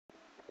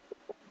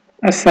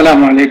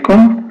Assalamu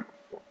alaikum.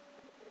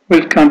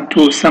 Welcome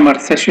to summer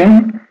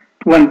session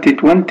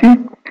 2020.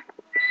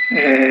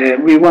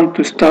 We want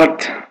to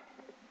start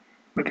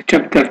with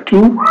chapter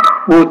 2,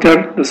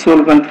 water, the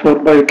solvent for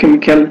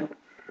biochemical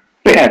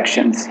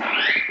reactions.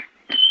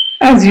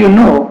 As you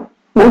know,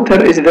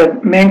 water is the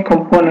main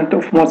component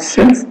of most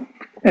cells.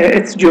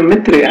 Its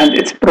geometry and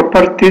its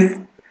properties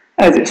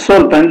as a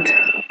solvent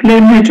play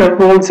major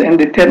roles in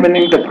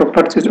determining the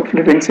properties of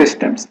living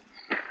systems.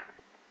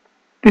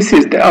 This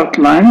is the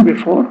outline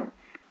before.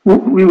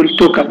 We will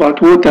talk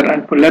about water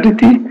and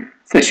polarity,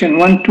 session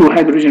 1, 2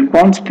 hydrogen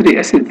bonds, 3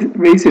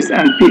 acid bases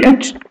and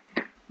pH,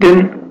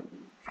 then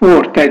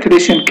 4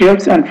 titration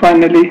curves, and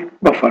finally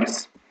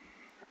buffers.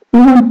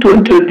 We want to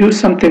introduce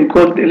something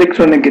called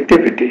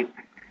electronegativity.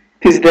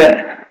 It is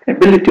the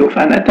ability of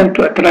an atom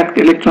to attract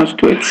electrons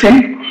to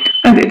itself,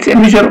 and it's a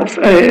measure of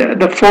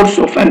the force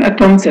of an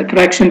atom's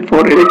attraction for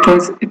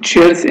electrons it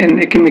shares in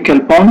a chemical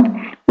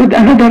bond with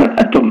another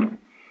atom.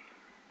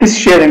 This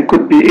sharing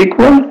could be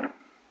equal,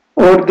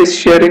 or this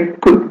sharing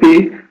could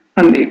be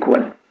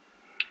unequal.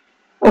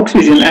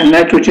 Oxygen and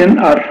nitrogen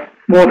are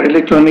more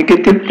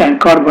electronegative than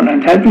carbon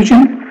and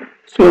hydrogen,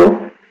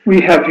 so we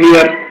have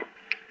here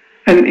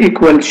an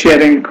equal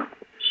sharing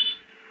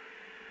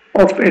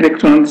of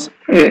electrons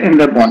in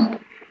the bond.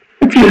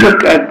 If you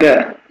look at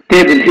the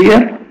table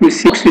here, you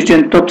see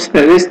oxygen tops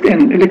the list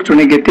in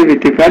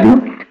electronegativity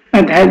value,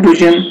 and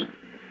hydrogen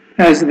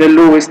has the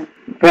lowest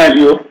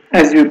value,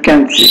 as you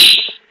can see.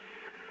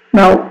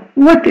 Now,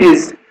 what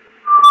is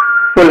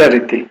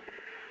polarity?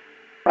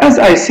 As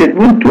I said,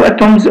 when two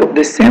atoms of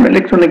the same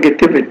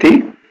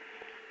electronegativity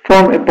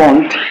form a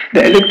bond,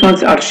 the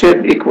electrons are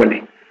shared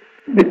equally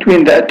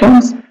between the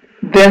atoms,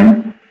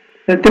 then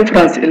the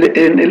difference in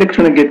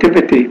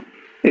electronegativity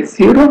is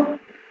zero,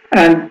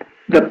 and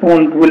the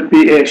bond will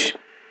be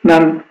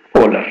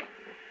non-polar.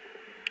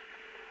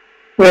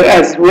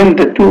 Whereas when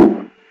the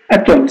two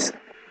atoms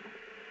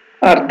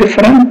are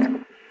different,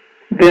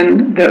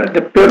 then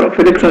the pair of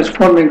electrons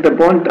forming the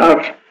bond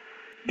are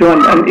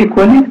joined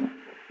unequally,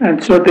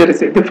 and so there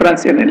is a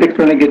difference in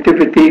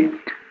electronegativity,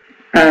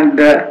 and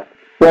the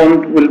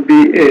bond will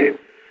be a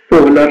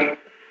polar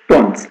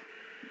bond.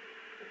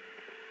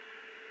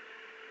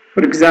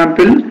 For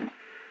example,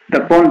 the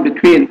bond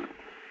between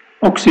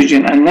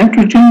oxygen and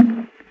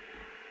nitrogen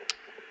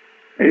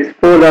is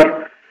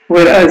polar,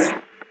 whereas,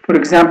 for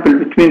example,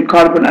 between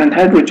carbon and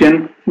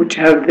hydrogen, which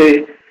have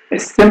a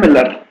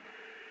similar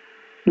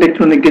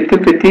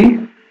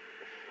electronegativity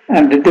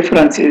and the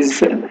difference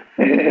is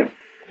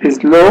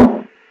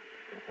low,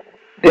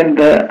 then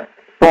the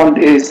bond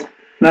is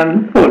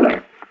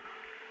non-polar.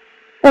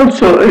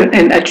 Also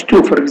in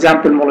H2, for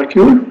example,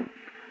 molecule,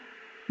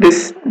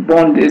 this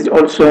bond is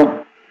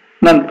also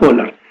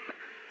non-polar.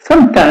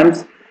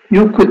 Sometimes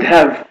you could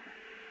have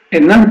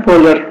a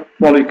non-polar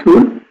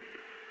molecule,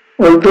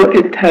 although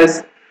it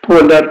has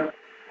polar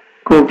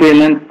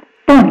covalent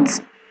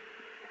bonds.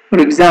 For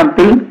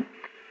example,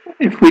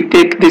 if we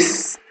take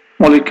this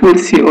molecule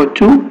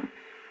CO2,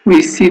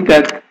 we see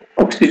that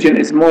oxygen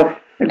is more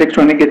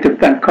electronegative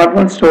than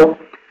carbon, so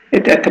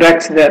it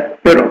attracts the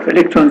pair of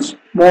electrons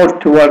more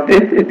toward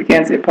it. It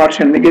gains a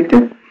partial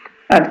negative,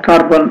 and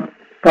carbon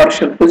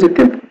partial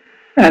positive,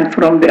 and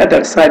from the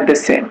other side the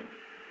same.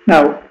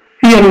 Now,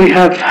 here we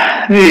have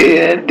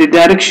the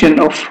direction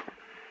of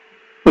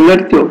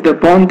polarity of the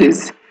bond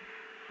is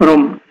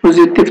from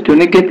positive to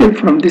negative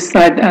from this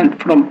side, and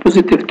from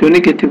positive to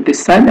negative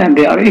this side, and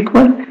they are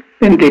equal,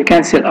 then they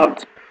cancel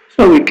out.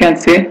 So we can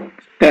say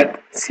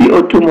that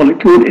CO2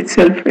 molecule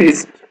itself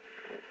is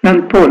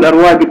non-polar.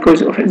 Why?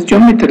 Because of its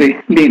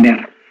geometry,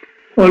 linear,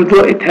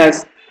 although it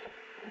has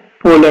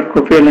polar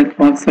covalent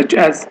bonds such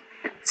as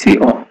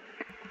CO.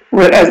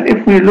 Whereas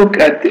if we look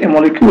at a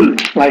molecule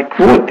like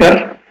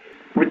water,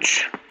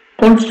 which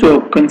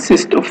also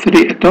consists of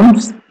 3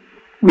 atoms,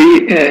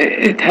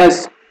 it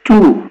has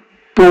 2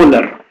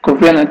 polar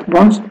covalent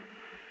bonds,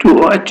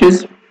 2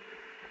 OHs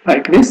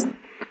like this,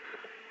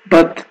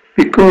 but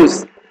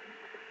because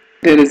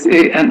there is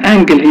an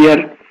angle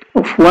here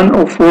of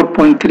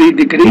 104.3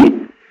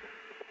 degree,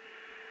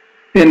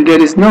 then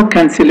there is no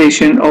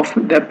cancellation of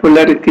the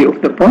polarity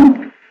of the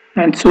bond,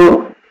 and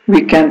so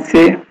we can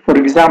say, for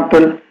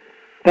example,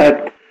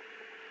 that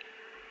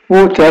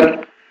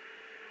water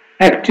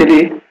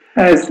actually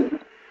has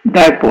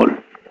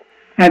dipole,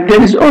 and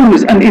there is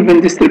always uneven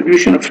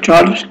distribution of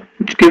charge,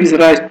 which gives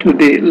rise to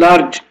the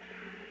large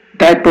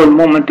dipole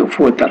moment of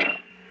water.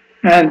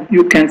 And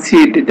you can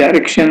see the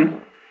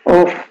direction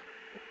of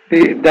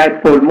the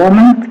dipole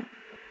moment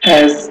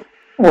as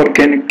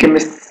organic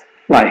chemists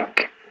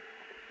like,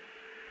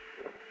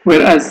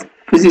 whereas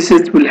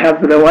physicists will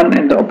have the one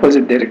in the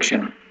opposite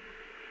direction.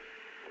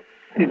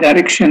 The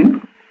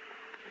direction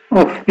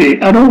of the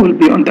arrow will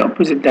be on the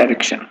opposite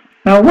direction.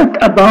 Now,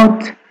 what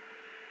about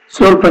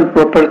solvent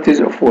properties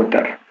of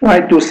water?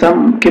 Why do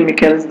some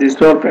chemicals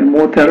dissolve in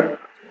water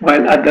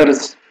while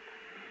others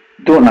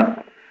do not?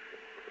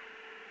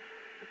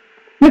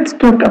 Let's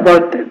talk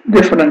about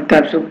different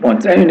types of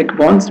bonds. Ionic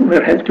bonds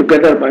were held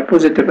together by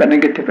positive and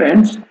negative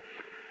ions.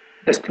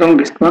 the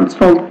strongest one.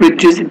 Salt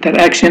bridges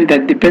interaction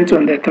that depends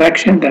on the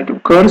attraction that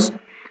occurs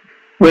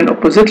when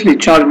oppositely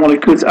charged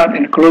molecules are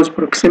in close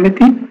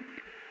proximity.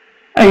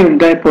 Ion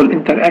dipole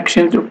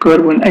interactions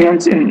occur when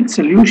ions in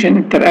solution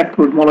interact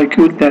with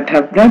molecules that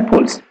have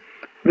dipoles.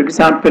 For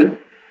example,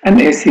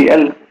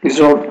 NaCl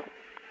dissolved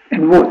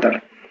in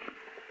water.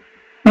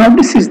 Now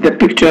this is the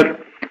picture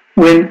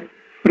when,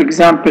 for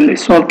example, a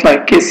salt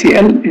like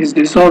KCl is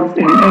dissolved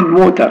in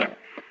water.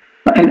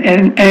 And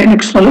in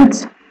ionic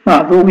solids,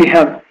 although we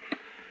have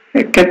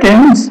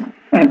cations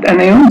and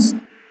anions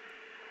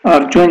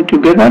are joined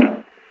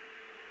together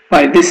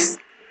by this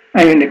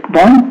ionic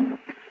bond,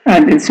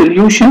 and in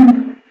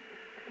solution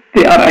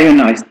they are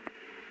ionized,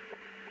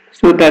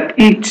 so that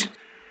each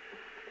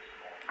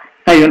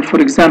ion, for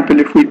example,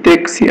 if we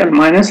take Cl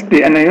minus,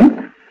 the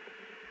anion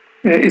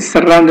is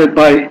surrounded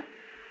by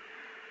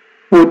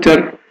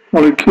water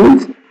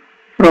molecules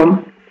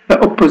from the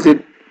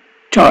opposite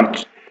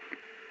charge.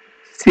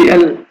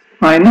 Cl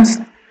minus,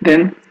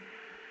 then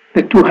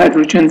the two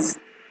hydrogens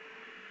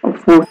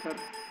of water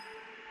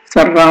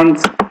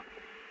surrounds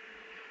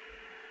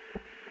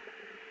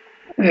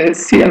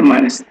Cl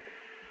minus.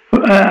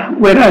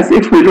 Whereas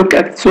if we look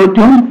at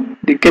sodium,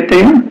 the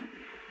cation,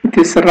 it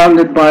is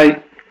surrounded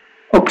by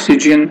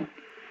oxygen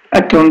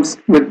atoms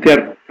with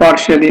their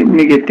partially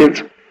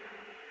negative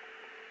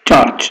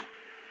charge.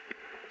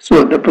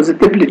 So the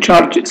positively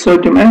charged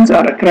sodium ends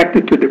are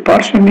attracted to the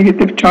partial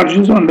negative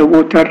charges on the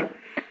water,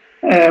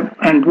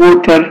 and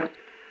water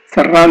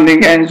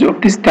surrounding ends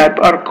of this type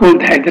are called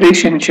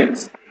hydration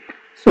shells.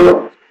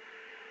 So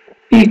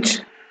each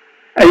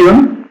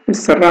ion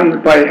is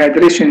surrounded by a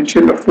hydration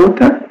shell of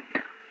water,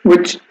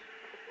 which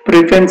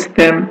prevents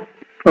them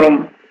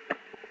from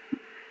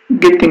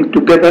getting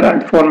together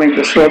and forming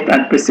the salt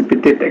and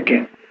precipitate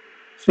again.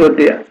 So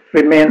they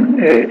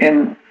remain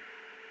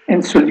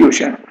in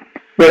solution.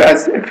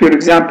 Whereas if, for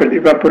example,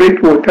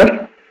 evaporate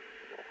water,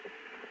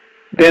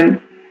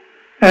 then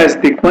as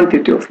the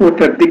quantity of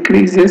water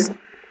decreases,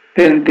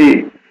 then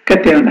the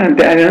cation and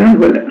the anion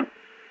will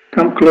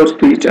come close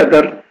to each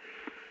other,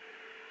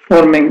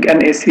 forming an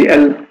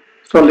NaCl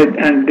solid,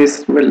 and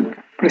this will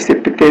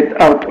precipitate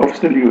out of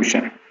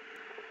solution.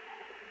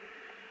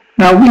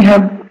 Now we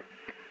have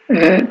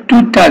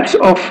two types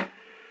of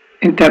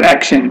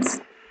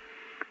interactions.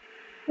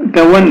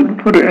 The one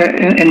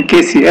in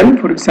KCl,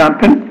 for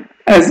example,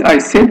 as I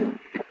said,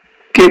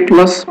 K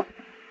plus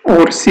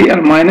or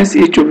Cl minus,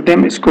 each of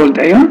them is called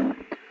ion,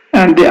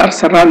 and they are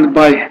surrounded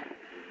by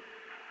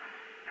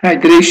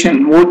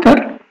hydration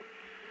water.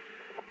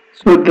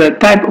 So the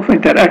type of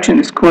interaction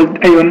is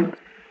called ion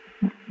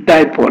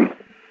dipole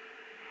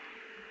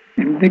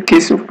in the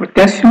case of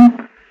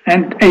potassium,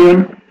 and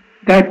ion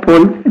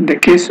dipole in the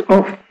case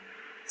of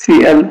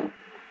Cl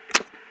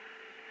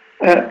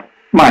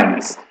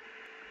minus.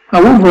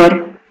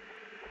 However,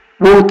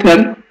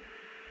 water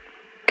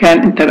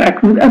can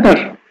interact with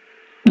other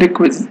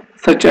liquids,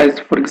 such as,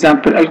 for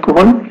example,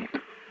 alcohol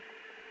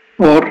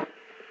or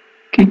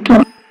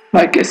ketone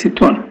like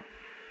acetone.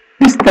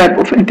 This type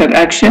of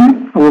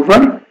interaction,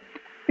 however,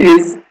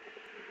 is,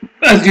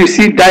 as you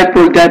see,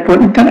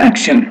 dipole-dipole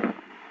interaction,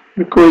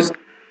 because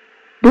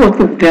both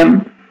of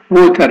them,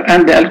 water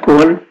and the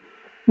alcohol,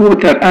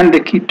 water and the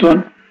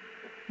ketone,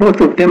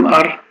 both of them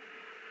are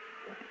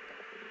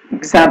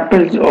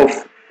examples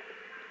of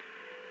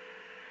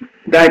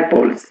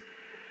dipoles.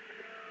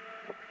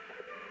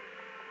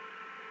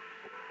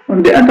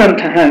 On the other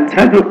hand,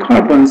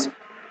 hydrocarbons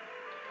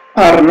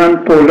are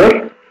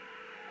non-polar.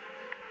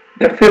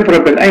 The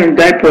favorable ion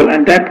dipole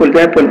and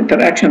dipole-dipole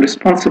interaction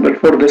responsible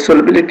for the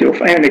solubility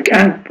of ionic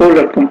and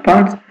polar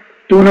compounds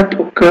do not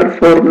occur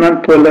for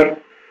non-polar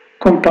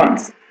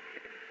compounds,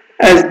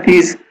 as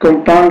these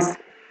compounds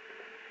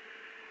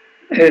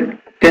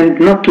tend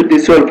not to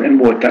dissolve in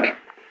water,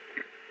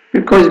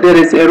 because there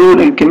is a rule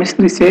in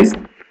chemistry says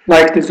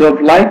like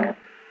dissolve like,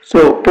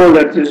 so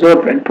polar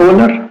dissolve in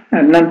polar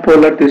and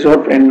non-polar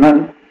dissolve in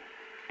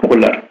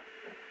non-polar.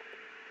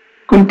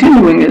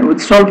 Continuing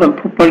with solvent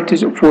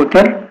properties of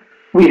water,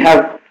 we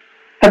have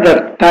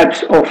other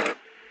types of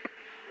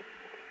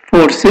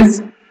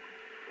forces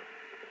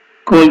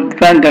called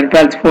van der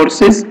Waals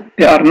forces.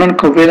 They are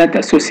non-covalent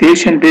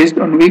association based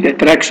on weak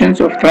attractions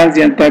of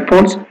transient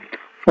dipoles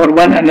for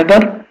one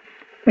another,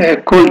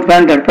 called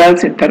van der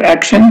Waals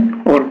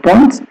interaction or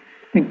bonds.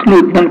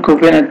 Include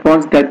non-covalent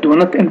bonds that do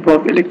not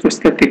involve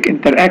electrostatic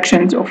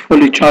interactions of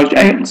fully charged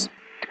ions.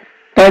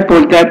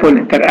 Dipole-dipole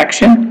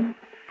interaction,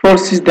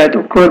 forces that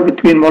occur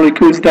between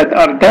molecules that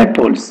are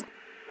dipoles.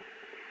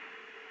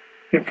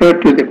 Refer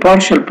to the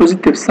partial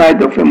positive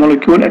side of a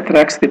molecule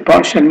attracts the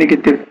partial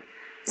negative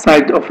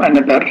side of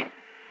another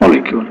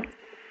molecule.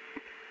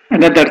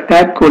 Another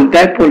type called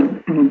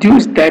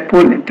dipole-induced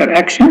dipole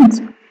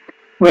interactions,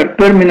 where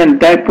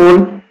permanent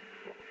dipole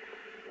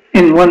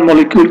in one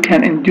molecule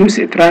can induce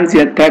a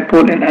transient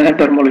dipole in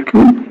another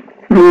molecule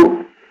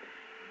through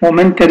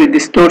momentary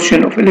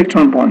distortion of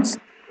electron bonds.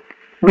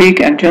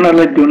 Weak and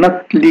generally do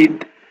not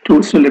lead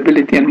to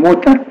solubility in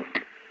water.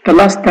 The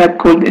last type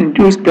called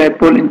induced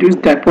dipole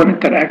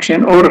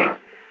interaction or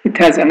it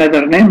has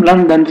another name,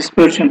 London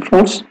dispersion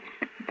force,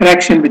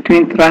 attraction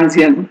between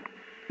transient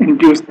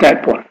induced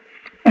dipole.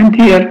 And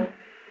here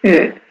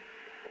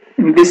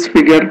in this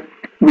figure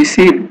we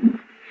see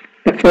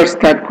the first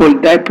type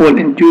called dipole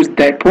induced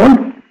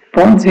dipole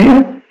bonds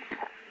here.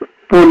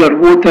 Polar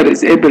water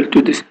is able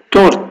to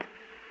distort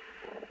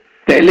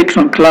the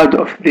electron cloud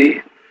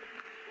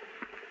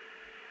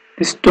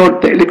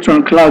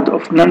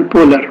of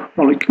non-polar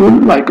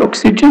molecule like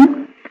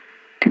oxygen,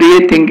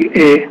 creating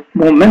a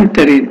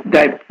momentary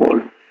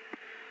dipole.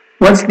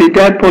 Once the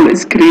dipole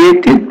is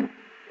created,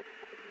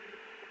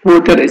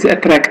 water is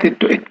attracted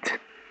to it.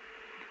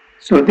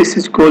 So this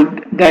is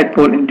called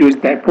dipole induced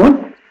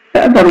dipole.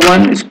 The other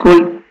one is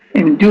called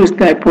induced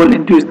dipole.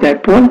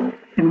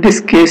 In this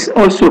case,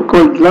 also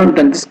called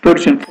London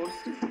dispersion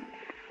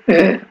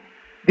forces.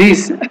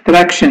 These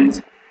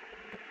attractions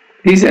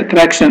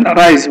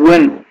arise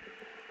when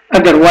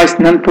otherwise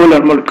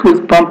non-polar molecules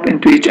bump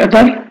into each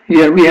other.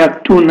 Here we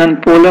have two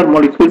non-polar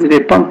molecules, they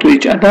bump to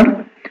each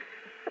other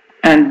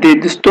and they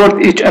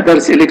distort each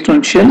other's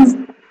electron shells,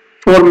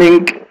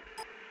 forming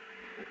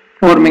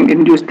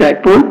induced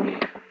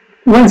dipole.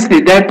 Once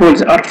the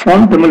dipoles are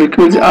formed, the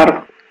molecules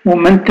are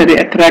momentarily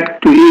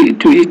attracted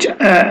to each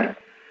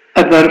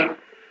other.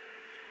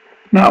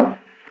 Now,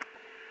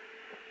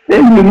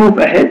 then we move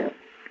ahead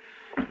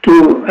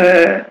to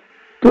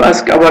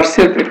ask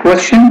ourselves a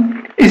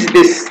question: is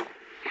this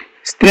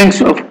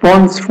strength of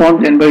bonds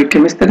formed in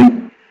biochemistry?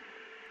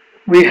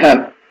 We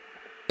have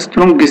the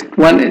strongest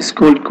one is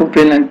called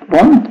covalent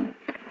bond.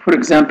 For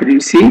example, you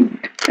see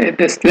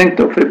the strength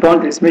of a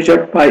bond is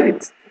measured by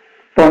its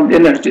bond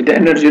energy, the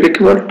energy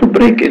required to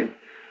break it.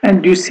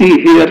 And you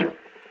see here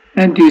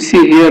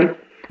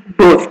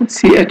both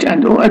CH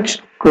and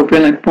OH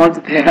covalent bonds,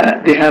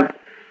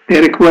 they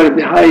require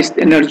the highest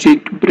energy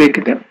to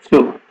break them.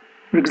 So,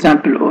 for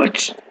example,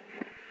 OH,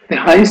 the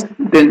highest,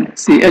 then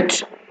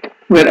CH,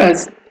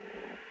 whereas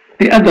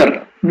the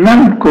other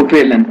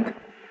non-covalent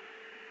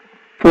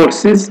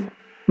forces,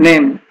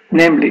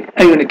 namely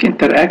ionic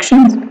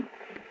interactions,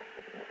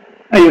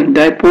 ion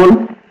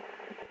dipole,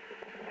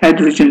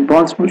 hydrogen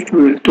bonds, which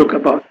we will talk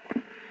about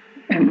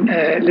in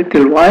a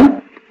little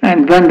while,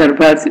 and van der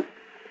Waals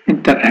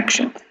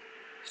interactions.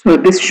 So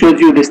this shows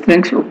you the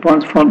strength of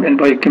bonds formed in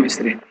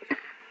biochemistry.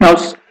 Now,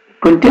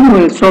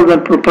 continuing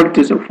solvent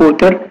properties of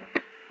water,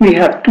 we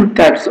have two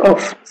types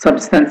of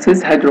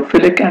substances,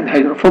 hydrophilic and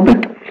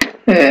hydrophobic.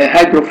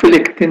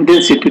 Hydrophilic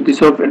tendency to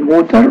dissolve in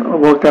water, or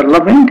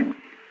water-loving,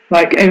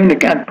 like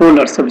ionic and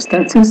polar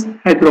substances.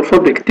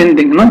 Hydrophobic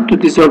tending not to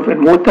dissolve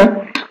in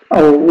water,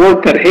 or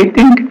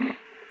water-hating.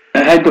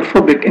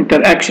 Hydrophobic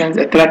interactions,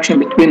 attraction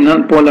between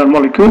non-polar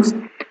molecules.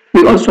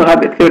 We also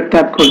have a third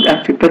type called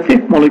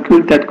amphipathic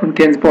molecule that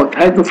contains both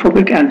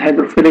hydrophobic and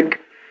hydrophilic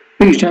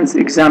regions,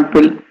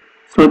 example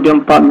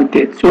sodium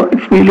palmitate. So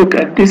if we look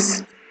at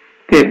this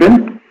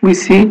table, we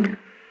see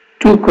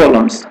two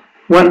columns,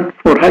 one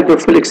for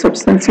hydrophilic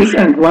substances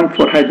and one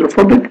for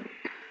hydrophobic.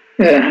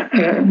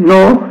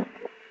 No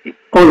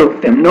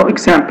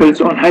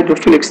examples on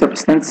hydrophilic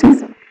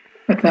substances,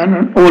 but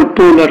then all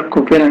polar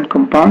covalent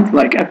compounds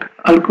like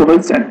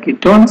alcohols and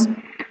ketones,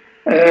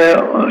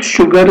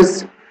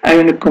 sugars,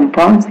 ionic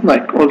compounds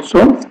like all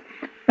salts,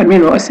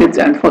 amino acids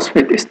and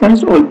phosphate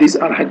esters, all these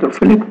are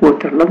hydrophilic,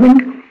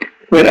 water-loving,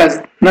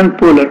 whereas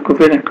non-polar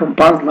covalent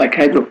compounds like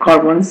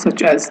hydrocarbons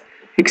such as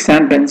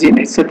hexane, benzene,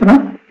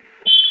 etc.,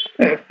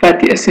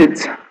 fatty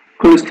acids,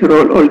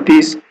 cholesterol, all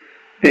these,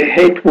 they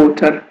hate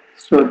water,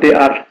 so they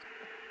are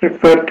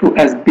referred to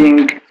as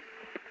being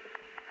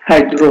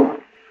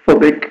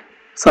hydrophobic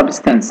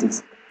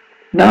substances.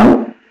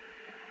 Now,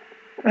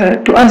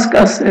 to ask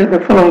us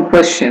the following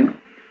question: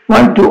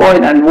 why do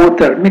oil and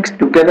water mixed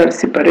together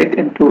separate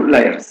into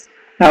layers?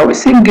 Now, a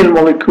single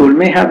molecule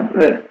may have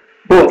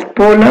both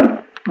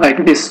polar,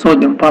 like this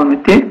sodium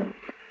palmitate,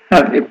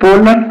 have a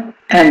polar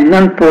and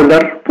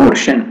non-polar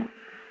portion,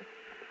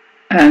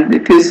 and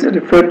it is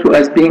referred to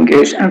as being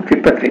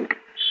amphipathic.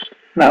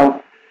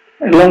 Now,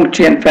 a long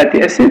chain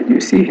fatty acid,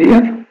 you see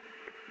here,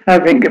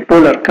 having a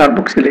polar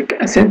carboxylic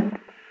acid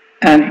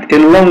and a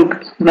long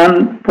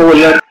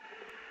non-polar.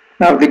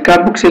 Now, the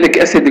carboxylic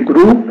acid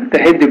group, the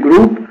head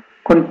group,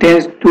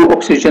 contains two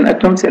oxygen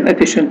atoms in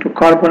addition to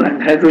carbon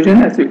and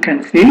hydrogen, as you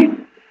can see.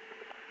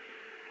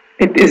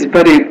 It is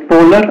very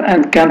polar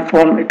and can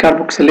form a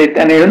carboxylate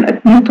anion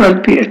at neutral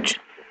pH.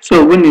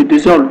 So when you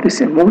dissolve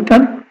this in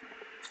water,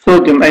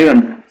 sodium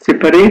ion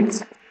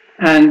separates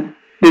and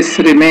this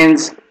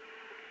remains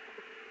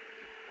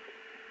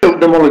of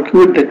the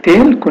molecule. The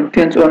tail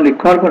contains only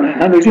carbon and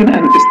hydrogen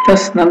and is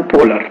thus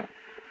non-polar.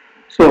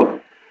 So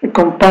a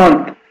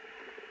compound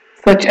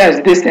such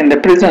as this in the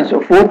presence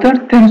of water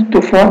tends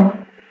to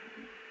form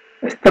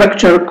a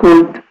structure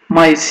called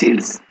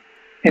micelles,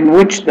 in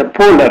which the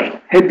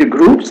polar head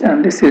groups,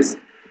 and this is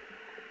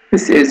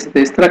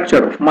the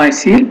structure of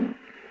micelle,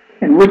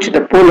 in which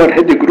the polar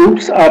head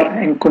groups are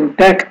in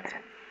contact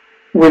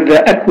with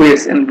the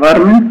aqueous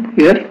environment.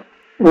 Here,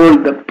 all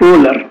the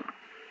polar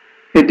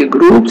head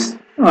groups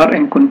are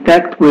in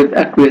contact with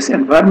aqueous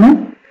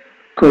environment,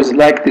 because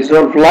like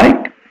dissolve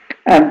like,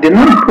 and the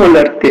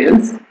non-polar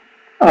tails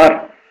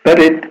are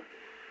buried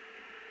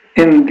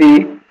in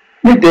the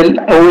middle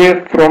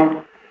away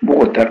from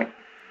water.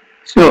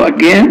 So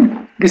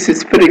again, this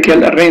is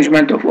spherical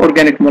arrangement of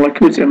organic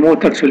molecules in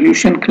water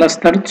solution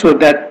clustered so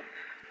that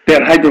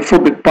their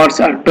hydrophobic parts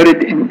are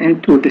buried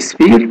into the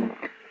sphere,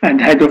 and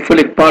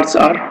hydrophilic parts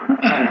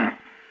are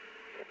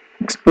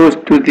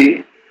exposed to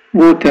the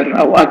water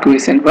or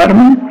aqueous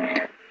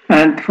environment,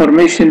 and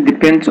formation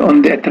depends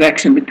on the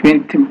attraction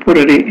between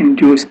temporary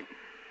induced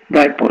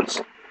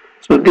dipoles.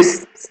 So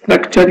this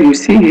structure you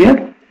see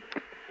here,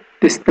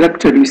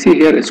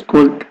 is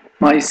called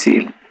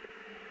mycel.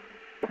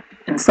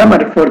 In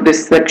summary for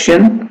this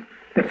section,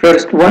 the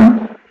first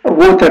one,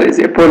 water is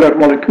a polar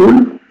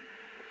molecule.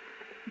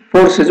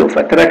 Forces of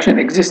attraction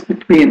exist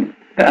between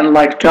the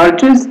unlike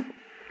charges.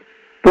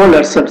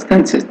 Polar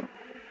substances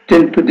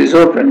tend to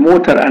dissolve in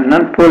water and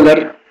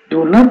non-polar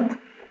do not.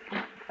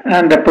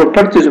 And the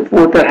properties of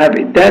water have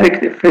a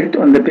direct effect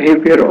on the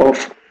behavior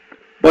of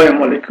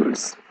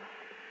biomolecules.